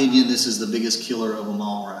my opinion, this is the biggest killer of them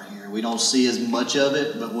all right here. We don't see as much of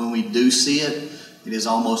it, but when we do see it, it is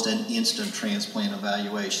almost an instant transplant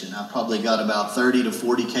evaluation. I've probably got about 30 to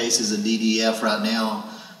 40 cases of DDF right now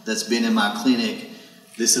that's been in my clinic.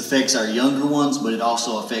 This affects our younger ones, but it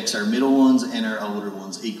also affects our middle ones and our older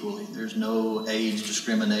ones equally. There's no age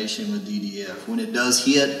discrimination with DDF. When it does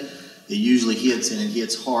hit, it usually hits, and it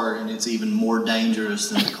hits hard, and it's even more dangerous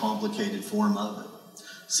than the complicated form of it.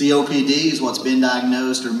 COPD is what's been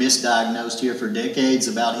diagnosed or misdiagnosed here for decades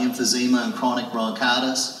about emphysema and chronic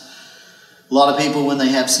bronchitis. A lot of people, when they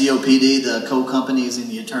have COPD, the coal companies and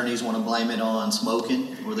the attorneys want to blame it on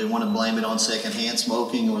smoking, or they want to blame it on secondhand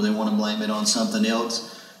smoking, or they want to blame it on something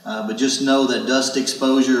else. But just know that dust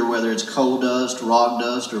exposure, whether it's coal dust, rock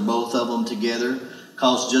dust, or both of them together,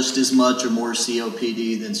 cause just as much or more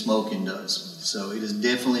COPD than smoking does. So it is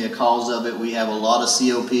definitely a cause of it. We have a lot of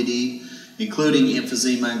COPD, including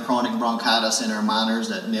emphysema and chronic bronchitis in our miners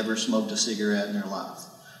that never smoked a cigarette in their life,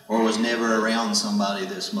 or was never around somebody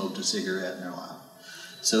that smoked a cigarette in their life.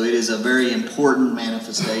 So it is a very important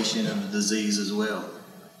manifestation of the disease as well.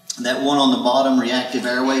 That one on the bottom, reactive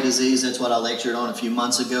airway disease, that's what I lectured on a few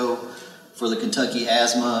months ago for the Kentucky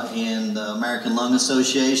Asthma and the American Lung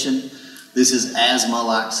Association. This is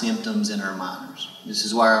asthma-like symptoms in our miners. This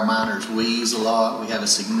is why our miners wheeze a lot. We have a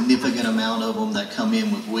significant amount of them that come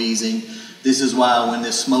in with wheezing. This is why when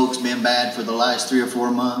this smoke's been bad for the last 3 or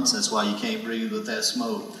 4 months, that's why you can't breathe with that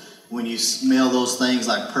smoke. When you smell those things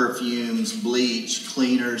like perfumes, bleach,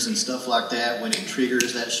 cleaners, and stuff like that, when it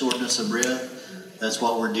triggers that shortness of breath, that's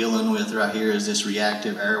what we're dealing with right here, is this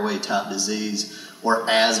reactive airway type disease, or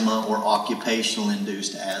asthma, or occupational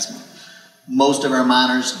induced asthma. Most of our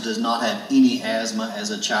miners does not have any asthma as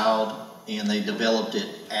a child, and they developed it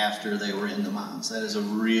after they were in the mines. That is a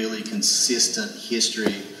really consistent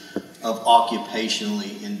history of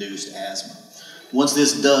occupationally induced asthma. Once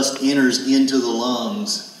this dust enters into the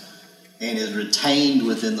lungs and is retained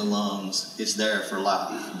within the lungs, it's there for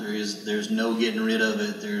life. There's no getting rid of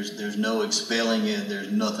it. There's no expelling it.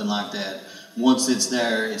 There's nothing like that. Once it's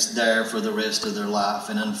there for the rest of their life.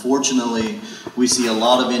 And unfortunately, we see a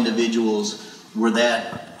lot of individuals where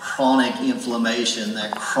that chronic inflammation,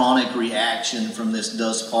 that chronic reaction from this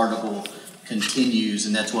dust particle continues,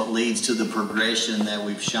 and that's what leads to the progression that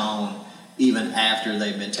we've shown even after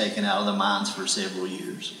they've been taken out of the mines for several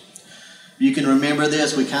years. You can remember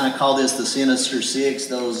this, we kind of call this the Sinister Six,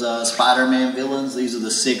 those Spider-Man villains. These are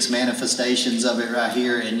the 6 manifestations of it right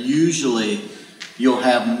here, and usually you'll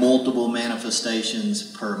have multiple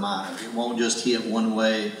manifestations per miner. It won't just hit one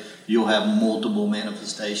way, you'll have multiple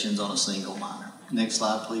manifestations on a single miner. Next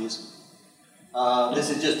slide, please. This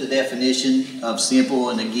is just a definition of simple,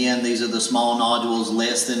 and again, these are the small nodules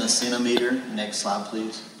less than a centimeter. Next slide,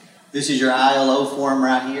 please. This is your ILO form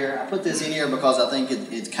right here. I put this in here because I think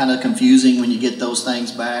it's kind of confusing when you get those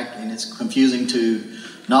things back, and it's confusing to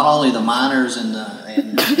not only the miners and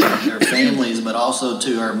their families, but also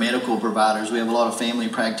to our medical providers. We have a lot of family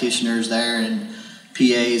practitioners there, and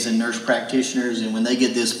PAs and nurse practitioners, and when they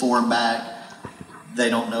get this form back, they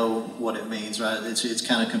don't know what it means, right? It's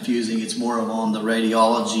kind of confusing. It's more of on the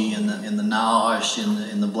radiology and the NOSH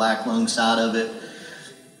and the black lung side of it.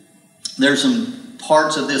 There's some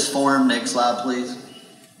parts of this form. Next slide, please.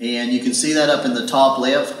 And you can see that up in the top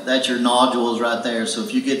left. That's your nodules right there. So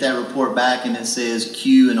if you get that report back and it says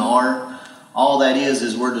Q and R, all that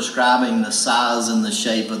is we're describing the size and the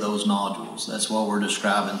shape of those nodules. That's what we're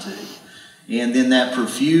describing to. And then that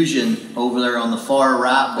perfusion over there on the far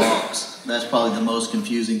right box, that's probably the most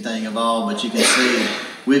confusing thing of all, but you can see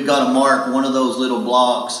we've got to mark one of those little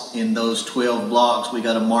blocks in those 12 blocks. We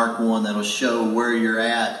got to mark one that'll show where you're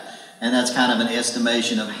at, and that's kind of an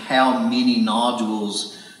estimation of how many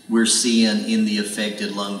nodules we're seeing in the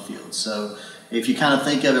affected lung field. So if you kind of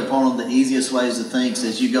think of it, one of the easiest ways to think is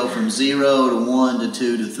as you go from 0 to 1 to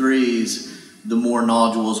 2 to 3s, the more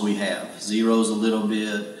nodules we have. 0's a little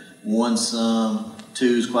bit, 1's some,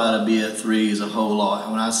 2's quite a bit, 3 is a whole lot.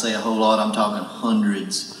 And when I say a whole lot, I'm talking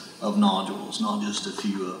hundreds of nodules, not just a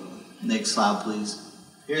few of them. Next slide, please.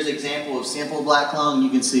 Here's an example of simple black lung. You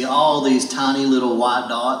can see all these tiny little white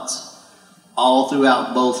dots all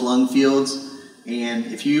throughout both lung fields. And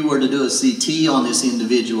if you were to do a CT on this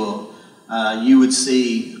individual, you would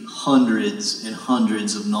see hundreds and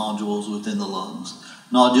hundreds of nodules within the lungs.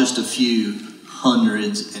 Not just a few,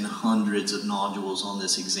 hundreds and hundreds of nodules on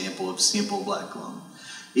this example of simple black lung.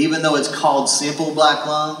 Even though it's called simple black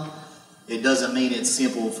lung, it doesn't mean it's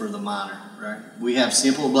simple for the minor, right? We have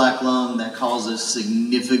simple black lung that causes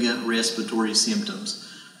significant respiratory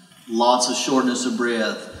symptoms. Lots of shortness of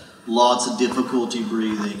breath, lots of difficulty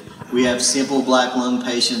breathing. We have simple black lung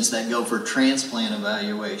patients that go for transplant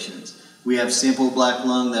evaluations. We have simple black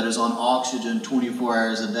lung that is on oxygen 24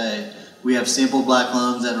 hours a day. We have simple black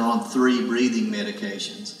lungs that are on 3 breathing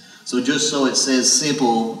medications. So just so it says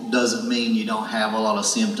simple doesn't mean you don't have a lot of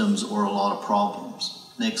symptoms or a lot of problems.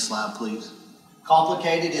 Next slide, please.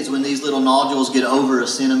 Complicated is when these little nodules get over a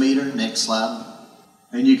centimeter. Next slide.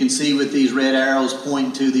 And you can see with these red arrows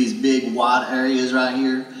pointing to these big white areas right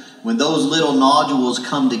here, when those little nodules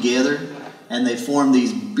come together and they form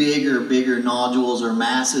these bigger nodules or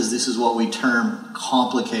masses, this is what we term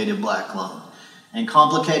complicated black lung. And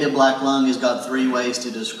complicated black lung has got 3 ways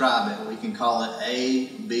to describe it. We can call it A,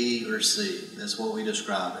 B, or C. That's what we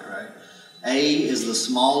describe it, right? A is the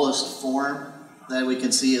smallest form that we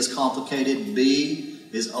can see as complicated. B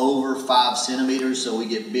is over 5 centimeters, so we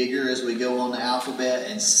get bigger as we go on the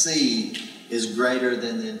alphabet. And C is greater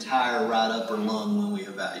than the entire right upper lung when we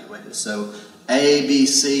evaluate it. So A, B,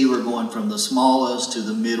 C, we're going from the smallest to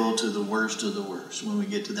the middle to the worst of the worst when we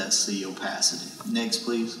get to that C opacity. Next,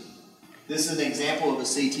 please. This is an example of a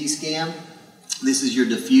CT scan. This is your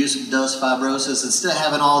diffuse dust fibrosis. Instead of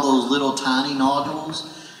having all those little tiny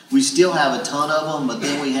nodules, we still have a ton of them, but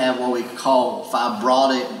then we have what we call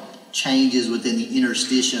fibrotic changes within the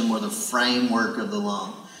interstitium or the framework of the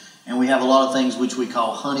lung. And we have a lot of things which we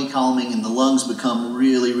call honeycombing, and the lungs become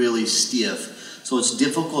really stiff. So it's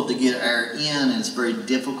difficult to get air in, and it's very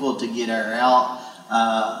difficult to get air out.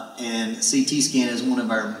 And CT scan is one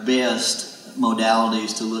of our best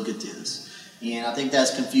modalities to look at this. And I think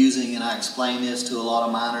that's confusing, and I explain this to a lot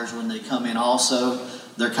of minors when they come in also.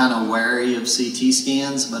 They're kind of wary of CT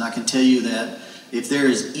scans, but I can tell you that if there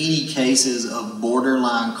is any cases of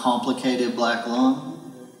borderline complicated black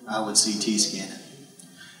lung, I would CT scan it.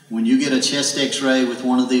 When you get a chest x-ray with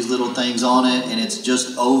one of these little things on it and it's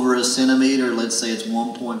just over a centimeter, let's say it's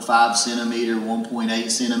 1.5 centimeter,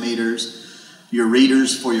 1.8 centimeters, your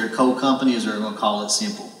readers for your co-companies are going to call it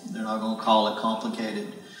simple. They're not going to call it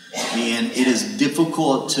complicated. And it is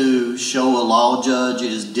difficult to show a law judge.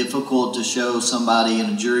 It is difficult to show somebody in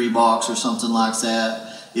a jury box or something like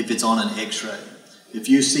that if it's on an x-ray. If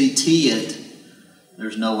you CT it,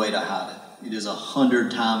 there's no way to hide it. It is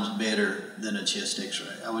 100 times better than a chest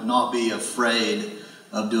x-ray. I would not be afraid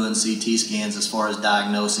of doing CT scans as far as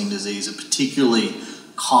diagnosing disease, a particularly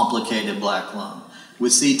complicated black lung.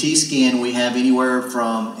 With CT scan, we have anywhere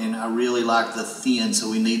from, and I really like the thin, so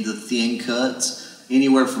we need the thin cuts,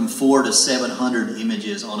 anywhere from 400 to 700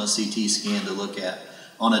 images on a CT scan to look at.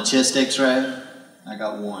 On a chest x-ray, I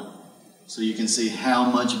got 1. So you can see how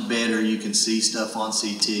much better you can see stuff on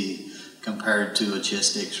CT compared to a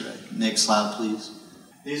chest x-ray. Next slide, please.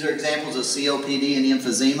 These are examples of COPD and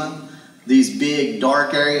emphysema. These big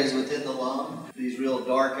dark areas within the lung, these real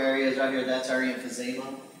dark areas right here, that's our emphysema.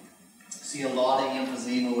 See a lot of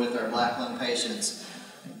emphysema with our black lung patients,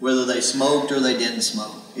 whether they smoked or they didn't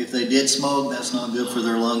smoke. If they did smoke, that's not good for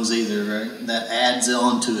their lungs either, right? That adds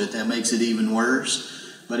on to it. That makes it even worse.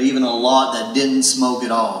 But even a lot that didn't smoke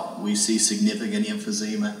at all, we see significant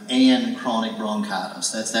emphysema and chronic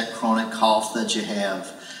bronchitis. That's that chronic cough that you have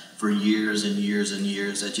for years and years and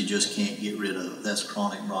years that you just can't get rid of. That's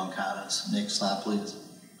chronic bronchitis. Next slide, please.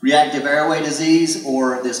 Reactive airway disease,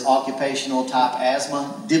 or this occupational type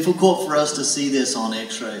asthma. Difficult for us to see this on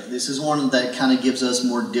x-ray. This is one that kind of gives us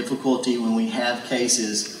more difficulty when we have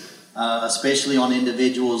cases, especially on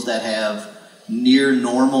individuals that have near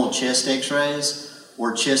normal chest x-rays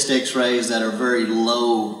or chest x-rays that are very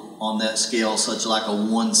low on that scale, such like a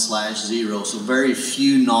 1/0. So very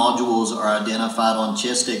few nodules are identified on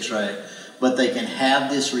chest x-ray. but they can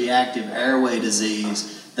have this reactive airway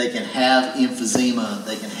disease, they can have emphysema,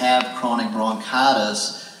 they can have chronic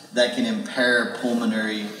bronchitis that can impair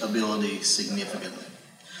pulmonary ability significantly.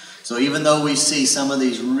 So even though we see some of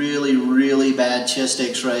these really, really bad chest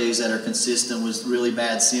x-rays that are consistent with really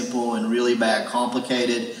bad simple and really bad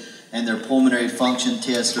complicated, and their pulmonary function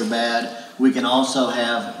tests are bad, we can also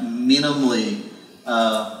have minimally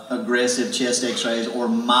aggressive chest x-rays or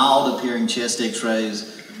mild appearing chest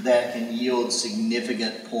x-rays that can yield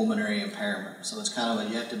significant pulmonary impairment. So it's kind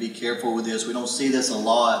of you have to be careful with this. We don't see this a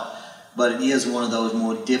lot, but it is one of those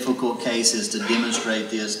more difficult cases to demonstrate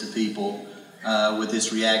this to people with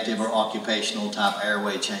this reactive or occupational type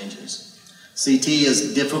airway changes. CT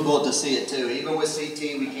is difficult to see it too. Even with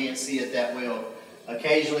CT, we can't see it that well.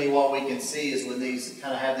 Occasionally what we can see is when these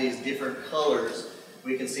kind of have these different colors,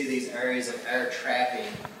 we can see these areas of air trapping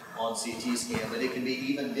on CT scan, but it can be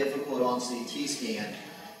even difficult on CT scan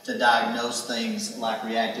to diagnose things like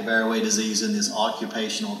reactive airway disease and this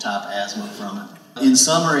occupational type asthma from it. In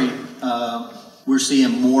summary, we're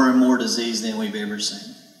seeing more and more disease than we've ever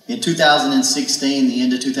seen. In 2016, the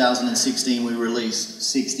end of 2016, we released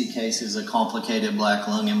 60 cases of complicated black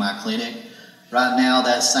lung in my clinic. Right now,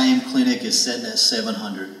 that same clinic is sitting at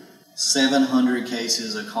 700. 700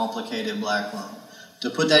 cases of complicated black lung. To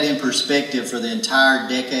put that in perspective, for the entire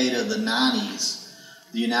decade of the 90s,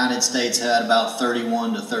 the United States had about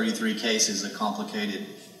 31 to 33 cases of complicated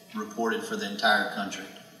reported for the entire country.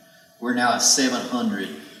 We're now at 700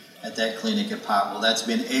 at that clinic at Pikeville. That's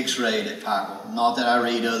been x-rayed at Pikeville. Not that I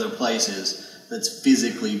read other places, that's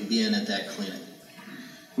physically been at that clinic.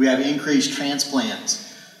 We have increased transplants.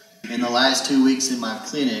 In the last 2 weeks in my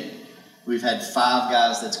clinic, we've had 5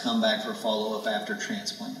 guys that's come back for follow-up after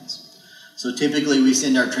transplants. So typically we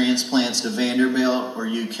send our transplants to Vanderbilt or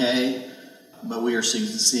UK, but we are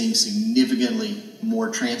seeing significantly more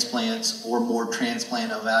transplants or more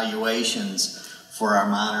transplant evaluations for our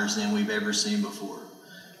minors than we've ever seen before.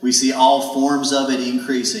 We see all forms of it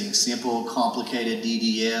increasing: simple, complicated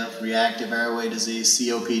DDF, reactive airway disease,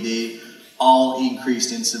 COPD, all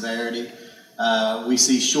increased in severity. We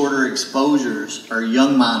see shorter exposures or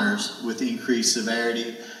young minors with increased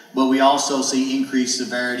severity, but we also see increased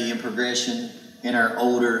severity and progression in our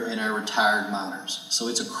older and our retired minors. So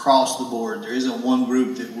it's across the board. There isn't one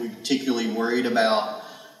group that we're particularly worried about.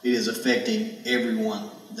 It is affecting everyone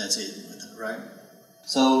that's in with it, right?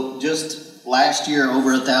 So just last year,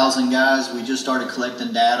 over 1,000 guys, we just started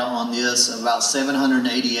collecting data on this. About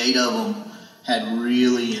 788 of them had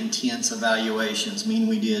really intense evaluations, meaning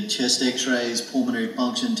we did chest x-rays, pulmonary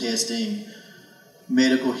function testing,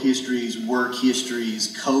 medical histories, work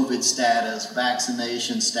histories, COVID status,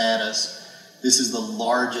 vaccination status. This is the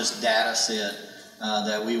largest data set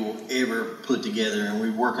that we will ever put together, and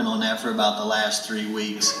we're working on that for about the last 3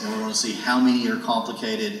 weeks, and we're going to see how many are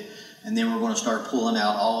complicated, and then we're going to start pulling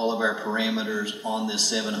out all of our parameters on this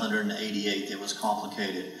 788 that was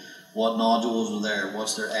complicated. What nodules were there?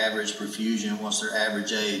 What's their average perfusion? What's their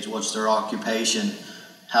average age? What's their occupation?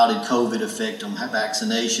 How did COVID affect them? How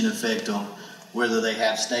vaccination affect them? Whether they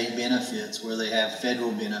have state benefits, whether they have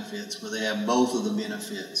federal benefits, whether they have both of the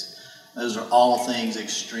benefits. Those are all things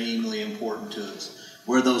extremely important to us.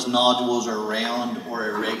 Where those nodules are round or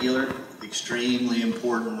irregular, extremely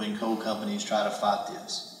important when coal companies try to fight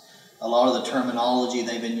this. A lot of the terminology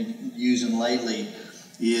they've been using lately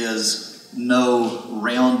is no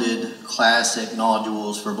rounded classic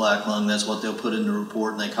nodules for black lung. That's what they'll put in the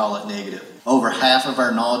report, and they call it negative. Over half of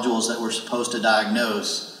our nodules that we're supposed to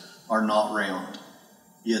diagnose are not round,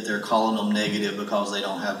 yet they're calling them negative because they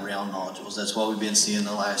don't have round nodules. That's what we've been seeing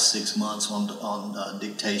the last 6 months on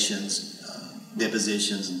dictations,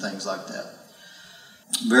 depositions, and things like that.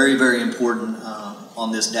 Very, very important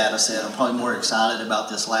on this data set. I'm probably more excited about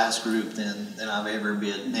this last group than I've ever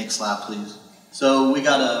been. Next slide, please. So we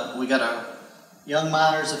got a young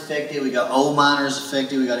minors affected, we got old minors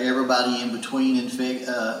affected, we got everybody in between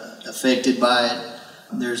affected by it.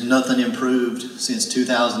 There's nothing improved since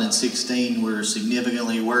 2016. We're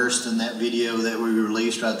significantly worse than that video that we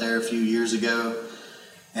released right there a few years ago,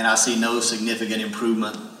 and I see no significant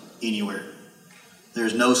improvement anywhere.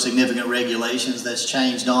 There's no significant regulations that's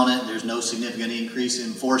changed on it. There's no significant increase in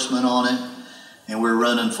enforcement on it, and we're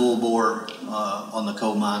running full bore on the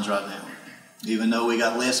coal mines right now. Even though we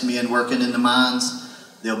got less men working in the mines,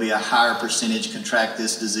 there'll be a higher percentage contract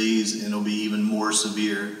this disease, and it'll be even more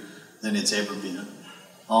severe than it's ever been.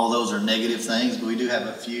 All those are negative things, but we do have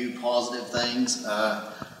a few positive things.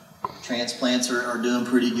 Transplants are doing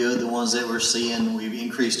pretty good. The ones that we're seeing, we've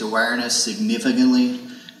increased awareness significantly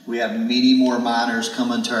We have many more miners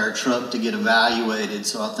coming to our truck to get evaluated,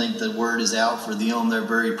 so I think the word is out for them. They're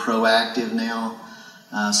very proactive now.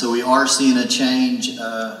 So we are seeing a change,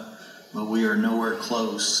 but we are nowhere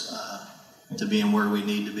close to being where we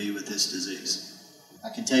need to be with this disease. I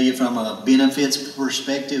can tell you from a benefits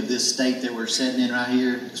perspective, this state that we're sitting in right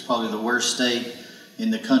here is probably the worst state in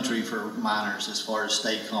the country for miners as far as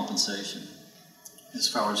state compensation, as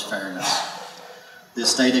far as fairness.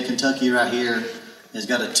 This state of Kentucky right here has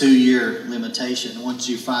got a 2-year limitation. Once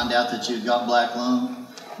you find out that you've got black lung,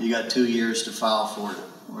 you got 2 years to file for it,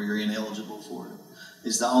 or you're ineligible for it.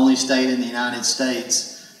 It's the only state in the United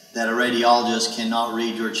States that a radiologist cannot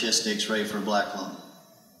read your chest x-ray for black lung.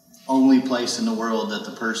 Only place in the world that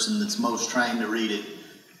the person that's most trained to read it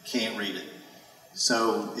can't read it.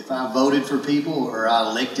 So if I voted for people or I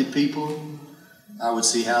elected people, I would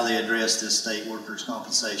see how they address this state workers'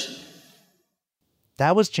 compensation.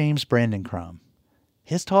 That was James Brandon Crum.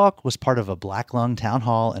 His talk was part of a Black Lung Town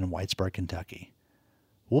Hall in Whitesburg, Kentucky.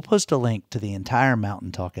 We'll post a link to the entire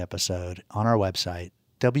Mountain Talk episode on our website,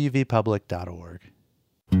 wvpublic.org.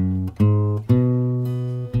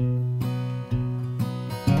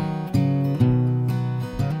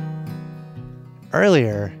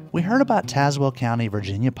 Earlier, we heard about Tazewell County,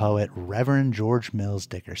 Virginia poet Reverend George Mills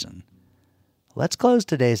Dickerson. Let's close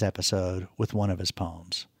today's episode with one of his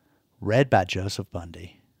poems, read by Joseph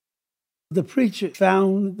Bundy. The preacher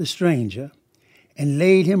found the stranger and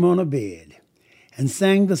laid him on a bed and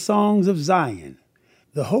sang the songs of Zion,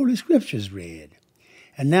 the Holy Scriptures read.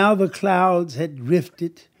 And now the clouds had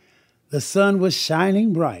drifted, the sun was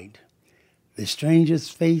shining bright, the stranger's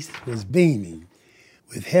face was beaming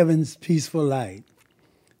with heaven's peaceful light.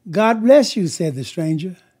 God bless you, said the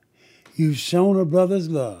stranger. You've shown a brother's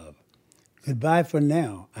love. Goodbye for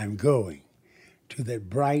now, I'm going to that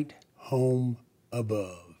bright home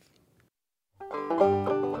above.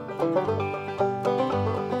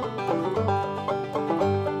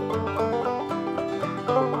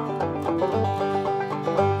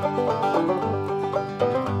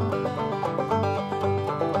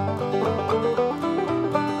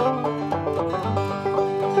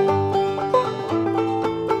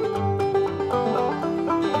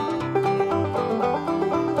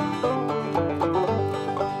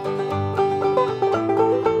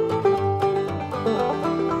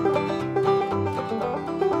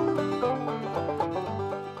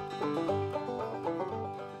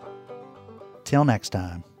 Till next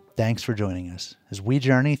time, thanks for joining us as we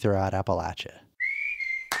journey throughout Appalachia.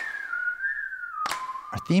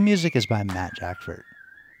 Our theme music is by Matt Jackford.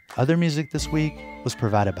 Other music this week was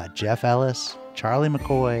provided by Jeff Ellis, Charlie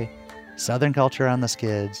McCoy, Southern Culture on the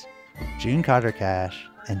Skids, June Carter Cash,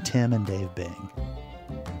 and Tim and Dave Bing.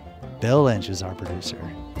 Bill Lynch is our producer.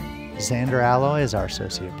 Xander Alloy is our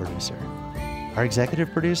associate producer. Our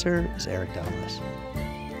executive producer is Eric Douglas.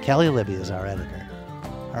 Kelly Libby is our editor.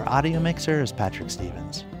 Our audio mixer is Patrick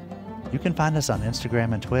Stevens. You can find us on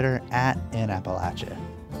Instagram and Twitter @InAppalachia.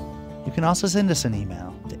 You can also send us an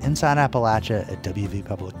email to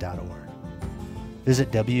insideappalachia@wvpublic.org.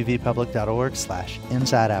 Visit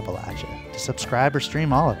wvpublic.org/InsideAppalachia to subscribe or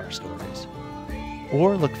stream all of our stories.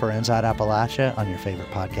 Or look for Inside Appalachia on your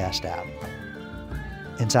favorite podcast app.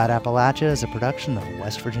 Inside Appalachia is a production of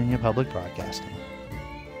West Virginia Public Broadcasting.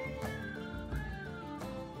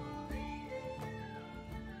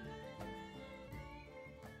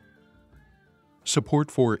 Support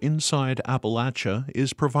for Inside Appalachia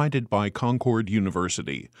is provided by Concord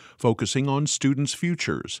University, focusing on students'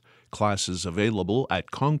 futures. Classes available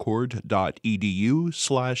at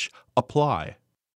concord.edu/apply.